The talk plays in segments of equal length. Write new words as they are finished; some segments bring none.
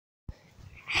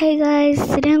Hey guys,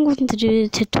 today I'm going to do a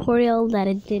tutorial that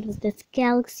I did with this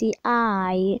Galaxy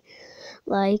Eye.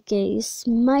 You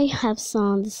might have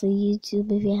saw this on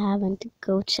YouTube. If you haven't,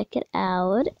 go check it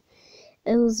out.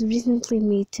 It was recently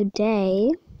made today,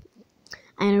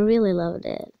 and I really loved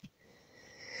it.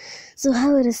 So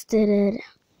how I just did it,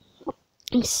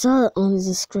 I saw on the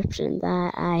description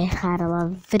that I had a lot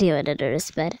of video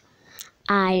editors, but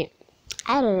I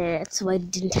edited it so I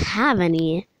didn't have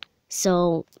any.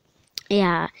 So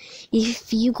yeah,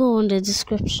 if you go on the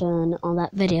description on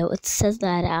that video, it says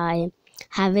that I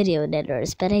have video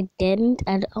editors, but I didn't.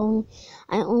 I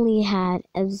only had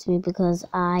edits me because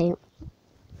I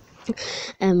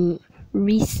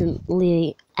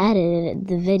recently edited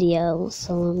the video.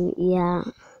 So yeah,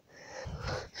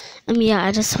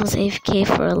 I just was AFK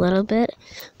for a little bit,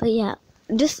 but yeah,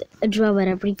 just draw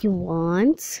whatever you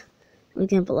want. For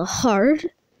example, a heart,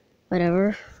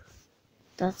 whatever.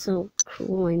 That's so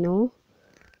cool, I know.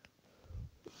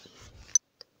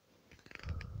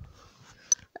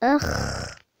 Ugh,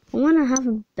 I want to have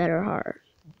a better heart.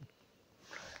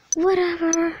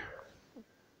 Whatever.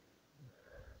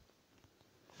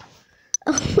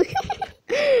 Oh.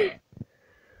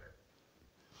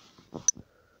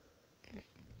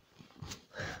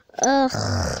 Ugh.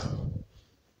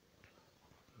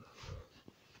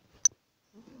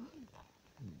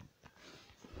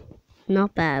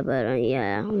 Not bad, but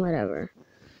yeah, whatever.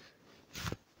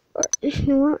 Or, you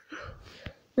know what?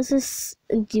 Let's just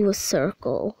do a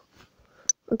circle.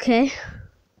 Okay?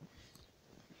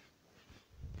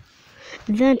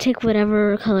 Then take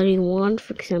whatever color you want,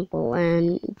 for example,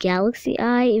 and Galaxy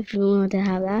Eye, if you want to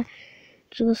have that,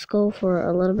 just go for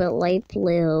a little bit light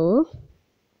blue.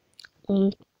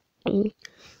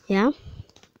 Yeah.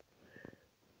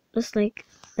 Just like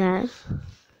that.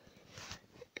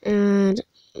 And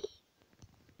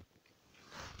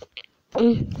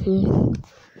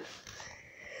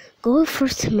go for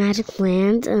some magic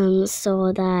wand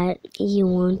so that you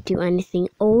won't do anything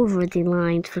over the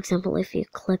lines. For example, if you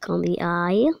click on the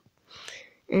eye,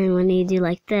 and when you do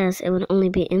like this, it would only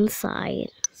be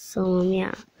inside. So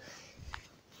yeah,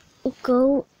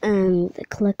 go and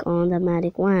click on the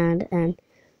magic wand and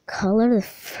color the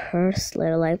first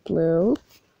layer light blue.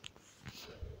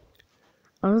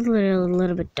 A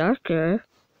little bit darker.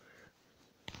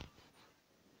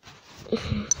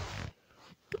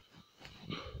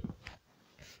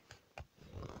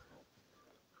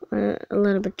 A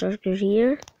little bit darker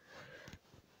here.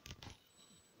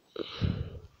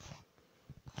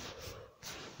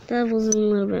 That was a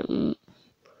little bit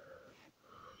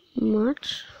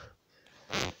much.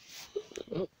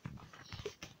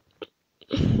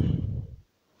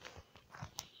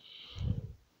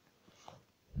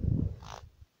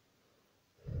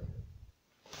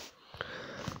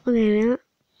 Okay, now.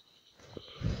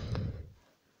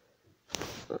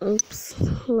 Oops.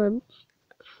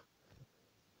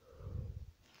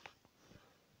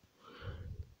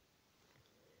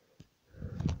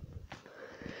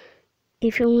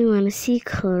 If you only want to see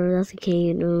color, that's okay,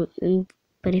 you know.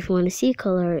 But if you want to see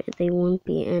color, there won't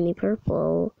be any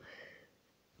purple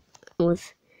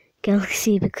with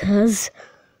Galaxy because,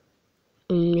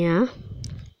 yeah.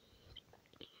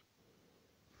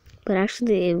 But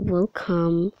actually, it will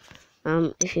come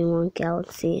if you want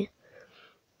Galaxy.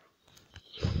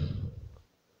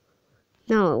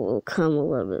 Now it will come a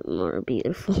little bit more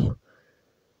beautiful.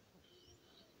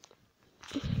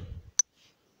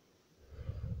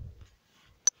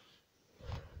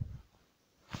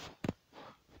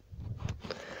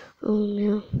 Oh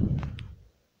no.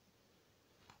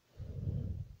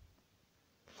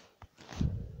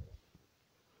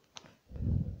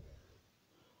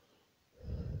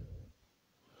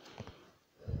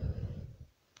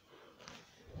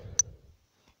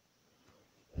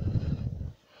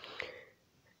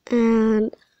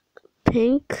 And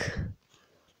pink.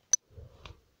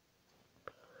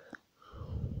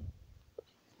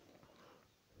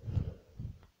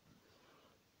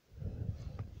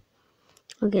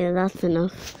 Okay, that's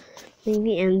enough.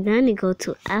 Maybe, and then you go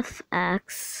to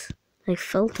FX, like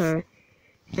filter,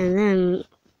 and then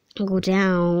go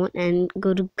down and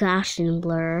go to Gaussian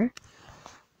blur.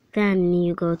 Then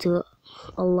you go to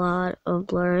a lot of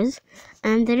blurs,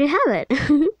 and there you have it.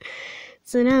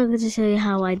 So now I'm going to show you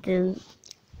how I did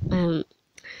the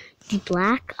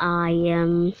black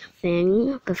eye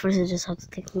thing. But first I just have to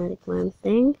take the magic wand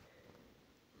thing.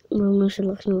 I'm actually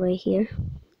looking right here.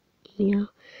 Yeah.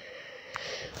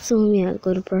 So yeah,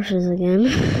 go to brushes again.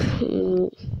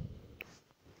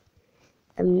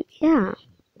 Yeah.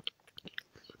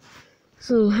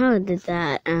 So how I did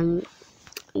that,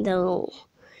 though,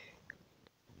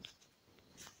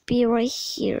 be right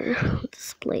here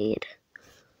displayed.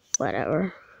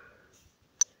 Whatever.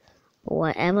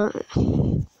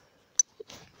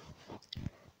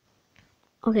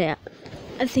 Okay,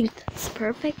 I think that's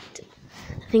perfect.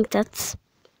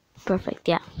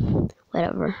 Yeah,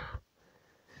 whatever.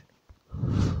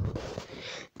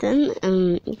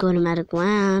 Then go to Magic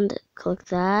Wand, click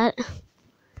that,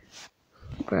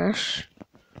 brush,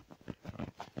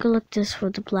 click this for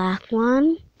the black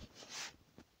one.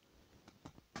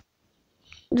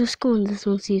 Just go on this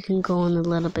one so you can go on a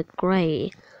little bit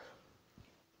gray.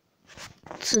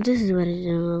 So this is what I did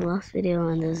in the last video,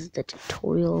 and this is the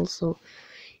tutorial. So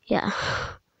yeah,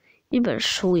 you better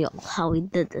show y'all how we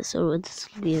did this, or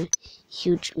this will be a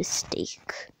huge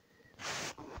mistake.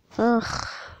 Ugh,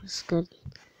 it's good.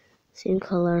 Same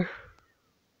color.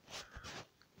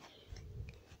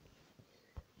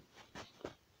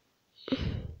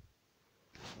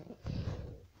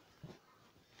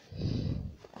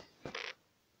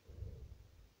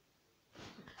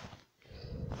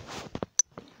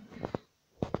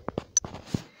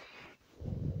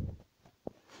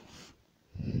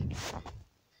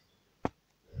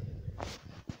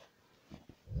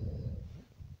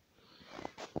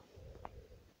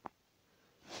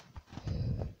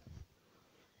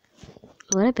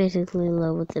 What I basically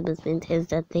love with the Mint is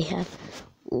that they have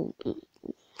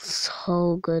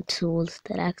so good tools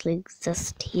that actually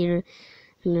exist here,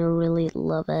 and I really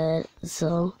love it.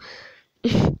 So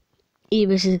you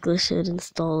basically should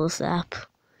install this app.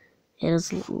 It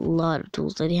has a lot of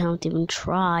tools that you haven't even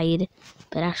tried,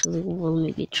 but actually will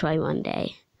maybe try one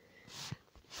day.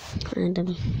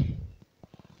 And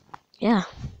yeah.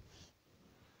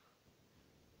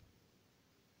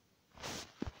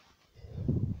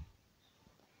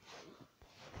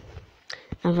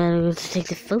 I'm going to take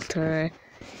the filter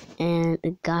and the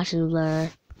Gaussian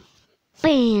blur.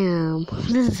 Bam!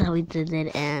 This is how we did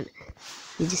it, and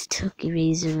we just took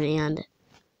eraser and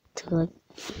took like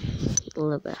a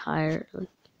little bit higher.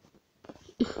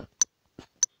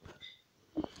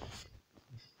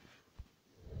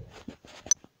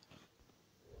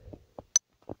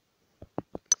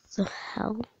 So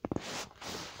hell.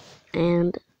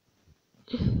 And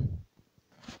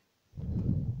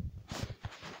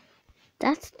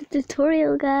that's the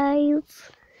tutorial, guys.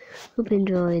 Hope you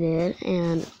enjoyed it,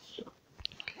 and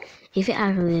if you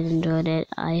actually enjoyed it,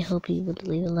 I hope you would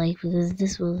leave a like, because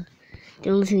this was the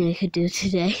only thing I could do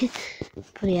today.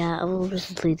 But yeah, I will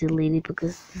recently delete it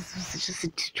because this was just a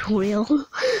tutorial.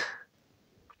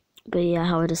 But yeah,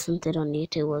 how I listened to it on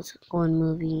YouTube was go on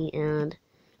movie and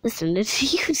listen it to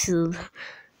YouTube.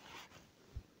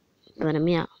 But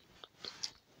yeah.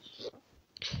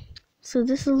 So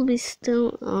this will be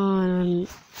still on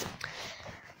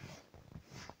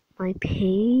my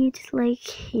page,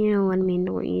 like, you know what I mean,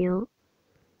 don't you?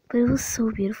 But it was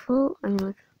so beautiful. I'm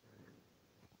like,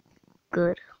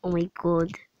 good. Oh my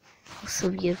god. It was so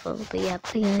beautiful. But yeah,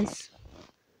 bye guys.